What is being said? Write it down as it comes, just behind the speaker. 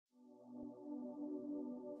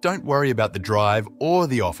Don't worry about the drive or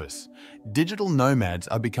the office. Digital nomads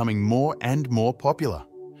are becoming more and more popular.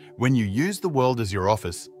 When you use the world as your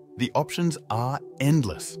office, the options are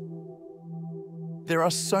endless. There are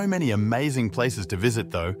so many amazing places to visit,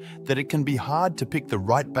 though, that it can be hard to pick the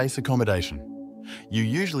right base accommodation. You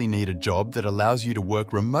usually need a job that allows you to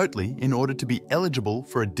work remotely in order to be eligible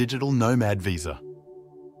for a digital nomad visa.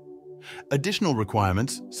 Additional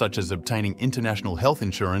requirements, such as obtaining international health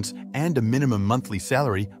insurance and a minimum monthly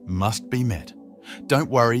salary, must be met. Don't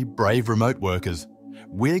worry, brave remote workers.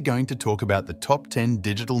 We're going to talk about the top 10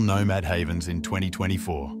 digital nomad havens in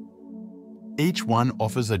 2024. Each one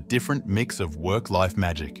offers a different mix of work-life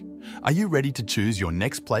magic. Are you ready to choose your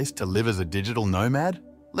next place to live as a digital nomad?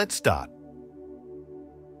 Let's start.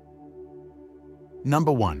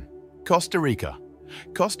 Number 1. Costa Rica.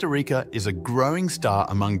 Costa Rica is a growing star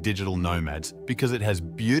among digital nomads because it has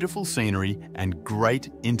beautiful scenery and great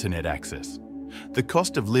internet access. The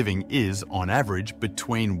cost of living is, on average,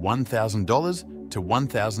 between $1,000 to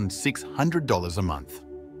 $1,600 a month.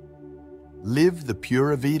 Live the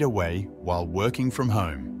Pura Vida way while working from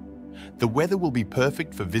home. The weather will be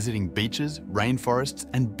perfect for visiting beaches, rainforests,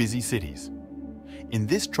 and busy cities. In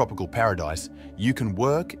this tropical paradise, you can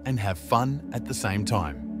work and have fun at the same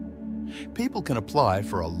time. People can apply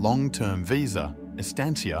for a long-term visa,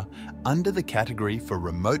 estancia, under the category for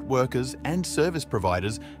remote workers and service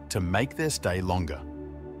providers to make their stay longer.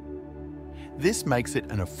 This makes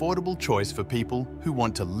it an affordable choice for people who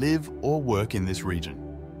want to live or work in this region.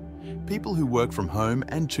 People who work from home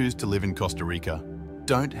and choose to live in Costa Rica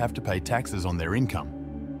don't have to pay taxes on their income.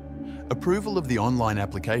 Approval of the online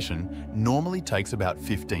application normally takes about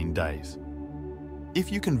 15 days. If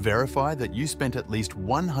you can verify that you spent at least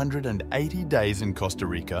 180 days in Costa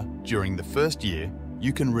Rica during the first year,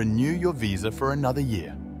 you can renew your visa for another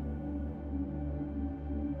year.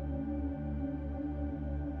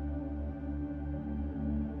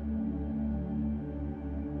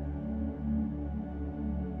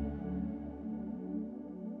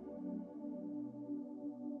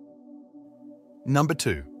 Number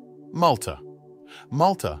 2. Malta.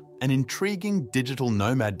 Malta, an intriguing digital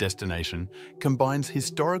nomad destination, combines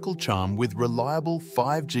historical charm with reliable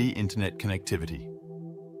 5G internet connectivity.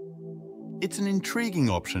 It's an intriguing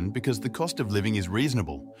option because the cost of living is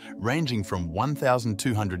reasonable, ranging from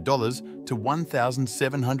 $1,200 to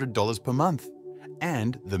 $1,700 per month,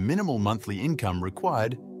 and the minimal monthly income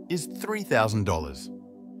required is $3,000.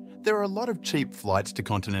 There are a lot of cheap flights to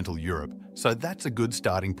continental Europe, so that's a good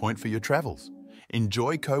starting point for your travels.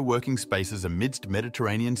 Enjoy co-working spaces amidst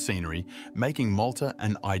Mediterranean scenery, making Malta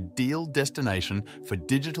an ideal destination for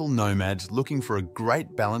digital nomads looking for a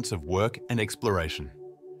great balance of work and exploration.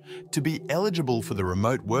 To be eligible for the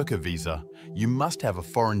remote worker visa, you must have a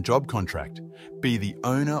foreign job contract, be the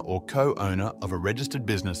owner or co-owner of a registered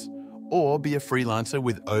business, or be a freelancer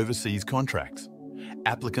with overseas contracts.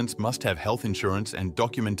 Applicants must have health insurance and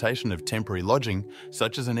documentation of temporary lodging,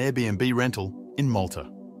 such as an Airbnb rental, in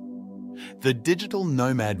Malta. The Digital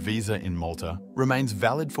Nomad visa in Malta remains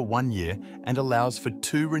valid for 1 year and allows for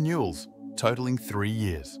 2 renewals, totaling 3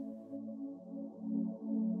 years.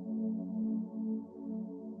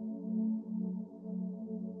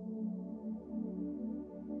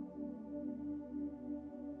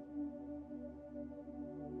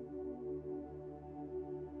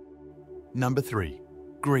 Number 3.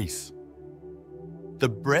 Greece. The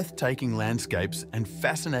breathtaking landscapes and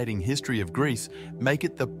fascinating history of Greece make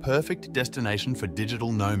it the perfect destination for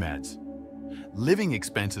digital nomads. Living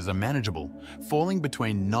expenses are manageable, falling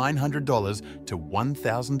between $900 to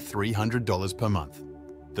 $1,300 per month.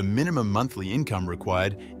 The minimum monthly income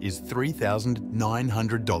required is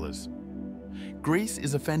 $3,900. Greece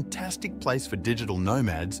is a fantastic place for digital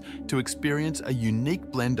nomads to experience a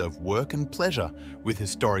unique blend of work and pleasure, with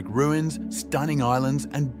historic ruins, stunning islands,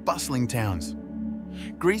 and bustling towns.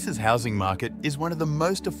 Greece's housing market is one of the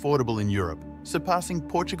most affordable in Europe, surpassing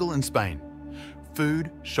Portugal and Spain.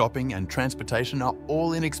 Food, shopping, and transportation are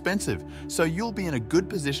all inexpensive, so you'll be in a good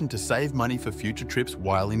position to save money for future trips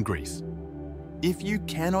while in Greece. If you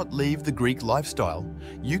cannot leave the Greek lifestyle,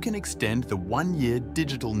 you can extend the 1-year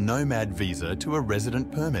digital nomad visa to a resident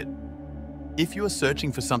permit. If you are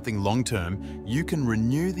searching for something long-term, you can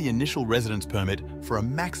renew the initial residence permit for a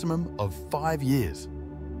maximum of 5 years.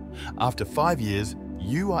 After 5 years,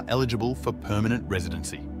 you are eligible for permanent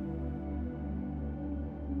residency.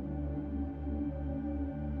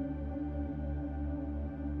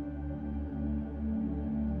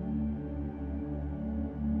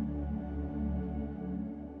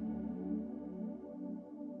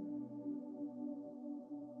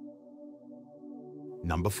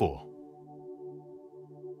 Number 4.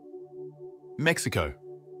 Mexico.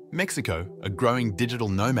 Mexico, a growing digital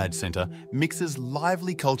nomad centre, mixes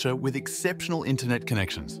lively culture with exceptional internet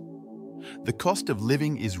connections. The cost of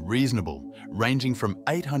living is reasonable, ranging from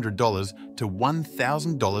 $800 to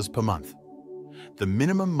 $1,000 per month. The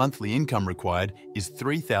minimum monthly income required is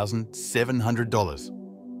 $3,700.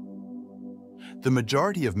 The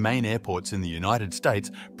majority of main airports in the United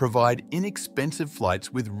States provide inexpensive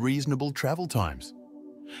flights with reasonable travel times.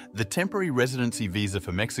 The temporary residency visa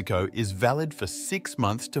for Mexico is valid for 6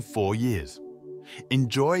 months to 4 years.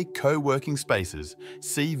 Enjoy co-working spaces,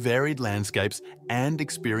 see varied landscapes, and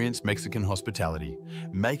experience Mexican hospitality,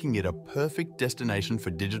 making it a perfect destination for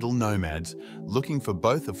digital nomads looking for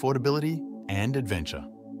both affordability and adventure.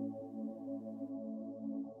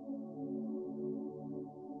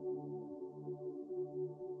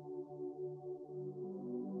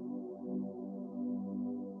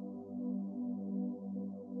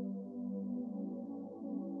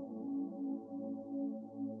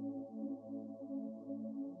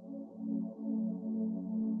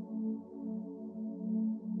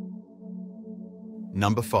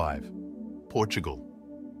 Number 5. Portugal.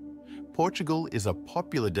 Portugal is a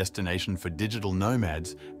popular destination for digital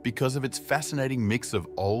nomads because of its fascinating mix of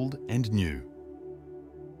old and new.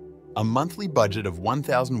 A monthly budget of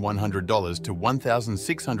 $1,100 to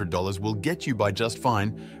 $1,600 will get you by just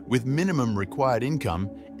fine, with minimum required income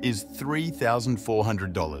is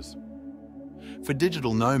 $3,400. For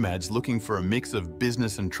digital nomads looking for a mix of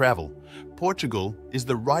business and travel, Portugal is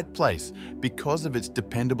the right place because of its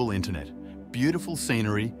dependable internet, beautiful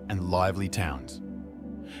scenery, and lively towns.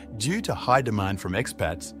 Due to high demand from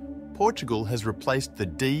expats, Portugal has replaced the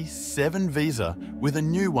D7 visa with a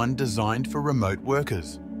new one designed for remote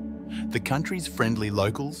workers. The country's friendly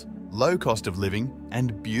locals, low cost of living,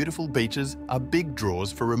 and beautiful beaches are big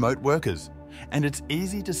draws for remote workers, and it's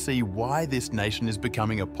easy to see why this nation is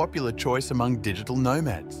becoming a popular choice among digital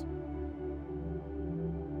nomads.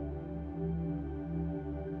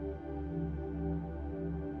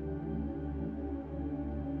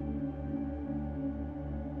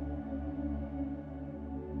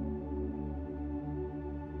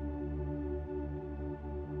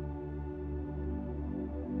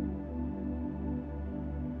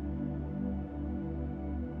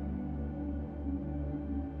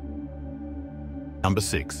 Number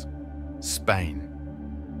 6. Spain.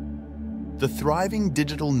 The thriving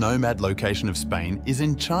digital nomad location of Spain is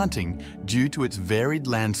enchanting due to its varied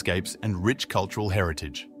landscapes and rich cultural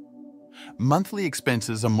heritage. Monthly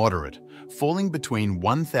expenses are moderate, falling between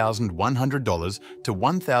 $1,100 to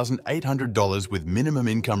 $1,800, with minimum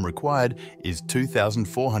income required is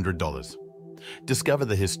 $2,400. Discover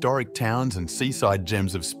the historic towns and seaside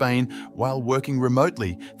gems of Spain while working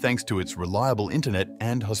remotely thanks to its reliable internet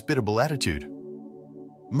and hospitable attitude.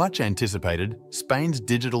 Much anticipated, Spain's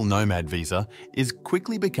digital nomad visa is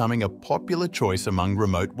quickly becoming a popular choice among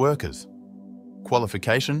remote workers.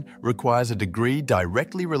 Qualification requires a degree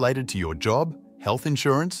directly related to your job, health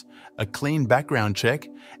insurance, a clean background check,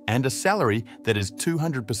 and a salary that is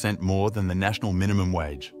 200% more than the national minimum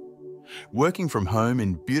wage. Working from home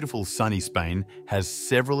in beautiful sunny Spain has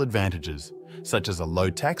several advantages, such as a low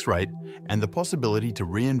tax rate and the possibility to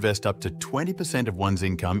reinvest up to 20% of one's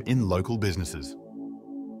income in local businesses.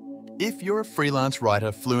 If you're a freelance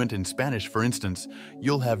writer fluent in Spanish, for instance,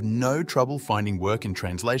 you'll have no trouble finding work in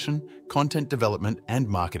translation, content development, and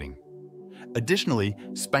marketing. Additionally,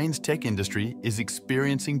 Spain's tech industry is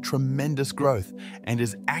experiencing tremendous growth and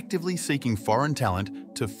is actively seeking foreign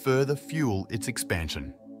talent to further fuel its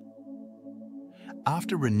expansion.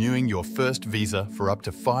 After renewing your first visa for up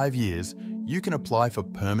to 5 years, you can apply for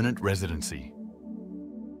permanent residency.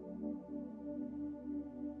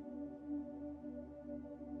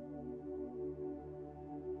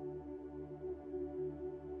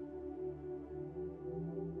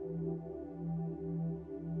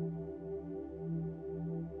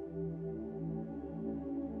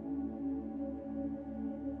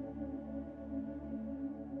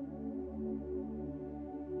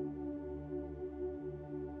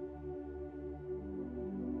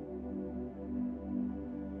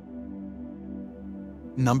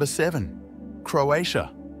 Number 7.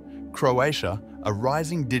 Croatia. Croatia, a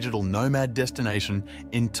rising digital nomad destination,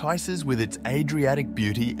 entices with its Adriatic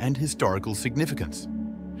beauty and historical significance.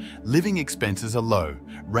 Living expenses are low,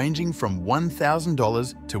 ranging from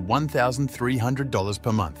 $1,000 to $1,300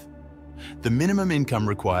 per month. The minimum income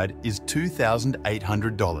required is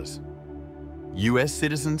 $2,800. US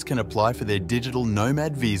citizens can apply for their digital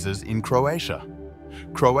nomad visas in Croatia.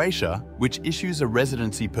 Croatia, which issues a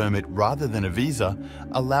residency permit rather than a visa,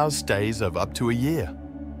 allows stays of up to a year.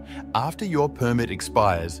 After your permit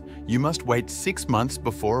expires, you must wait 6 months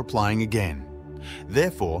before applying again.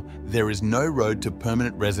 Therefore, there is no road to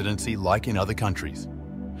permanent residency like in other countries.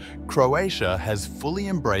 Croatia has fully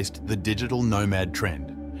embraced the digital nomad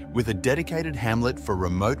trend, with a dedicated hamlet for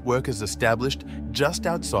remote workers established just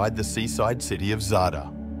outside the seaside city of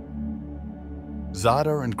Zadar.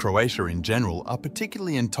 Zadar and Croatia in general are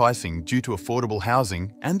particularly enticing due to affordable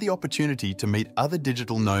housing and the opportunity to meet other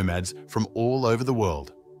digital nomads from all over the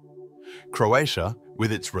world. Croatia,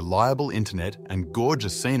 with its reliable internet and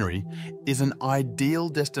gorgeous scenery, is an ideal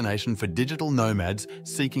destination for digital nomads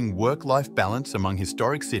seeking work-life balance among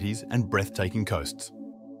historic cities and breathtaking coasts.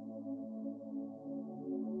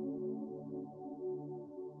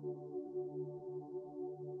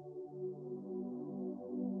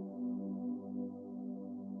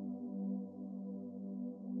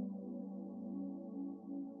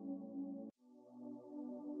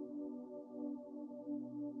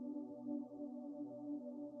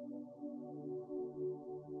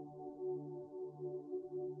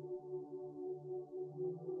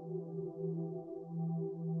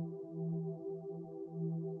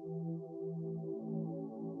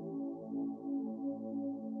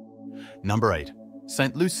 Number 8.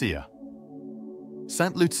 St. Lucia.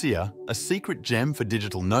 St. Lucia, a secret gem for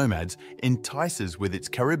digital nomads, entices with its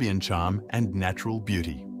Caribbean charm and natural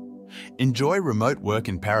beauty. Enjoy remote work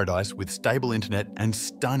in paradise with stable internet and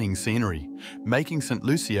stunning scenery, making St.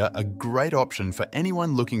 Lucia a great option for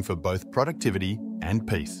anyone looking for both productivity and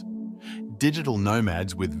peace. Digital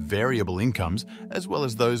nomads with variable incomes, as well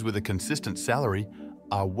as those with a consistent salary,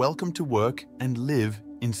 are welcome to work and live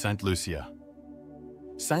in St. Lucia.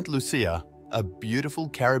 St. Lucia, a beautiful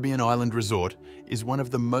Caribbean island resort, is one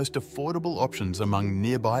of the most affordable options among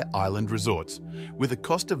nearby island resorts, with a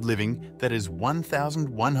cost of living that is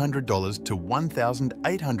 $1,100 to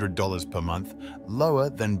 $1,800 per month,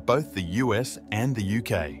 lower than both the US and the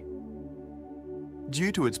UK.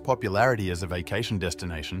 Due to its popularity as a vacation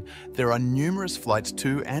destination, there are numerous flights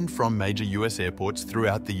to and from major US airports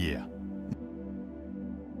throughout the year.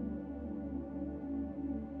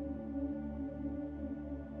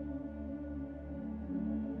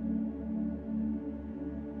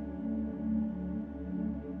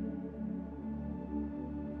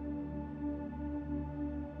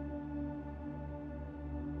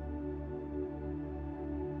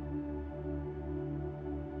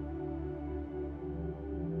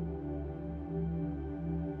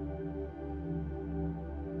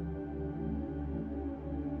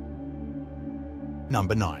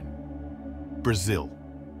 Number 9. Brazil.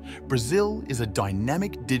 Brazil is a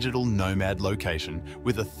dynamic digital nomad location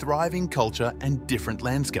with a thriving culture and different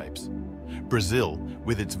landscapes. Brazil,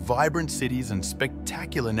 with its vibrant cities and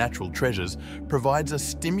spectacular natural treasures, provides a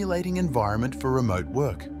stimulating environment for remote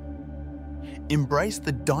work. Embrace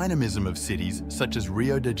the dynamism of cities such as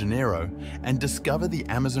Rio de Janeiro and discover the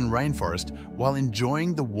Amazon rainforest while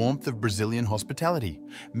enjoying the warmth of Brazilian hospitality,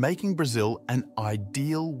 making Brazil an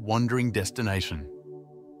ideal wandering destination.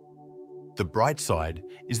 The bright side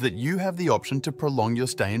is that you have the option to prolong your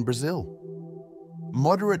stay in Brazil.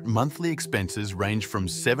 Moderate monthly expenses range from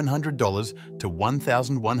 $700 to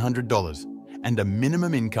 $1,100, and a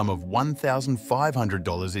minimum income of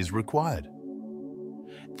 $1,500 is required.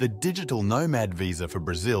 The Digital Nomad visa for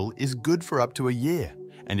Brazil is good for up to a year,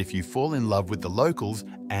 and if you fall in love with the locals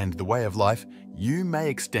and the way of life, you may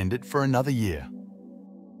extend it for another year.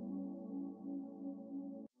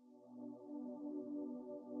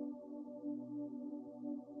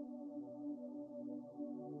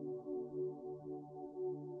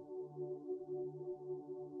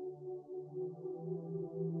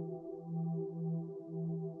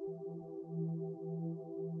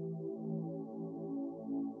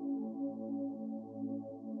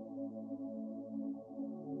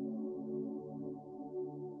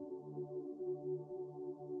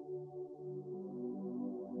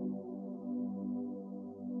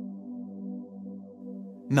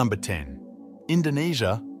 Number 10.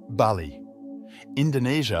 Indonesia, Bali.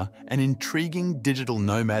 Indonesia, an intriguing digital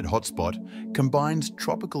nomad hotspot, combines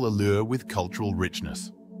tropical allure with cultural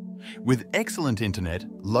richness. With excellent internet,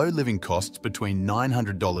 low living costs between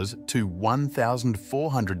 $900 to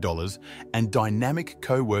 $1,400, and dynamic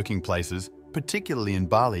co-working places, particularly in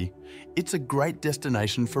Bali, it's a great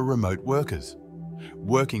destination for remote workers.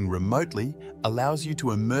 Working remotely allows you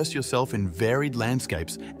to immerse yourself in varied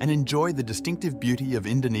landscapes and enjoy the distinctive beauty of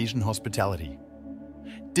Indonesian hospitality.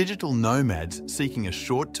 Digital nomads seeking a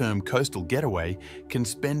short-term coastal getaway can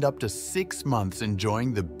spend up to 6 months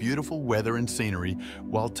enjoying the beautiful weather and scenery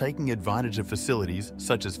while taking advantage of facilities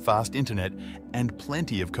such as fast internet and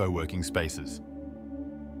plenty of co-working spaces.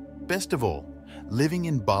 Best of all, Living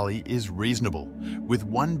in Bali is reasonable, with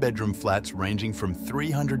one-bedroom flats ranging from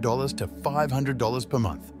 $300 to $500 per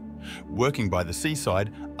month. Working by the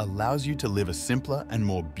seaside allows you to live a simpler and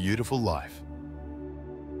more beautiful life.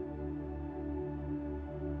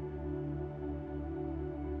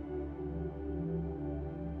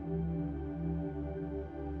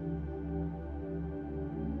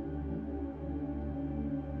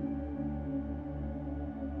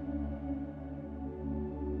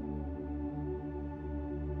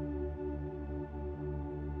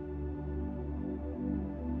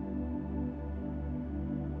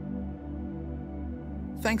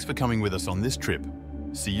 Thanks for coming with us on this trip.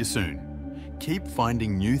 See you soon. Keep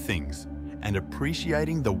finding new things and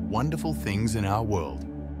appreciating the wonderful things in our world.